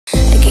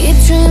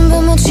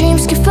but my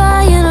dreams keep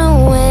flying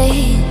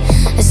away.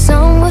 And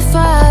somewhere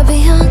far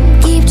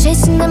beyond, keep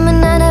chasing them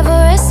and I never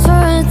rest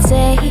for a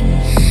day.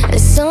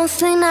 It's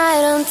something I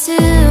don't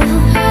do.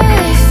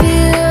 I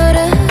feel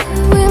the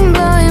wind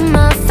blowing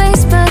my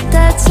face, but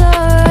that's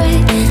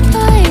alright.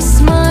 I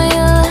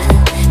smile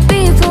at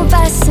people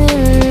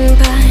passing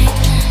by.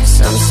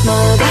 Some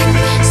smile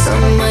back,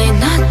 some might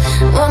not.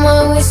 I'm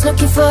always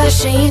looking for a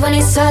shade when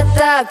it's hot.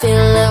 I've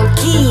been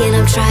low-key and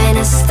I'm trying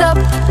to stop.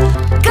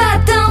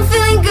 Goddamn,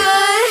 feeling good.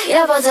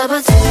 Yeah, but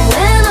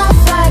when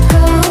off I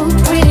go.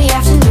 Pretty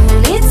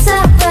afternoon, it's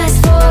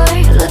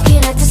 4:30.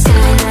 Looking at the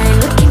skyline,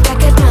 looking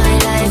back at my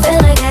life,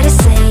 and I gotta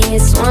say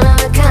it's one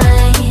of a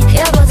kind.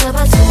 Yeah, but when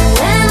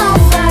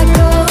off I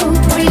go.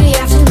 Pretty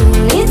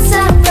afternoon, it's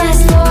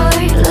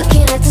 4:30.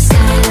 Looking at the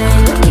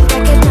skyline, looking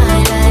back at my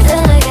life,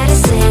 and I gotta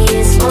say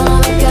it's one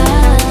of a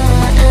kind.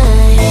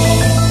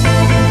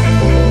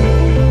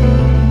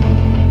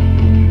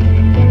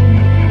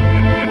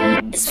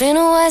 It's been a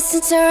while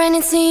since I ran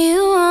into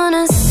you on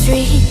a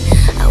street.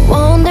 I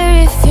wonder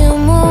if you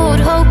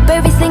moved. Hope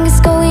everything is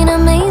going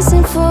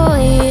amazing for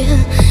you,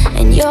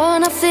 and you're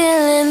not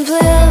feeling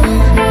blue.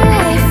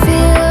 I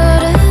feel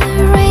the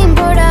rain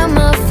pour down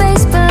my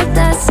face, but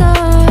that's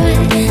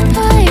alright.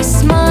 I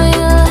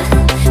smile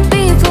at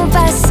people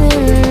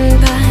passing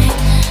by.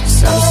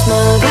 Some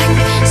smile back,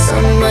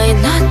 some might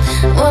not.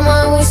 I'm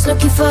always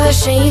looking for a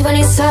shade when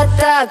it's hot.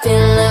 I've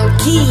been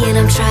low-key and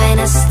I'm trying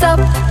to stop.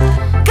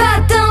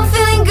 Goddamn,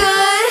 feeling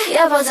good.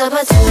 Yeah, but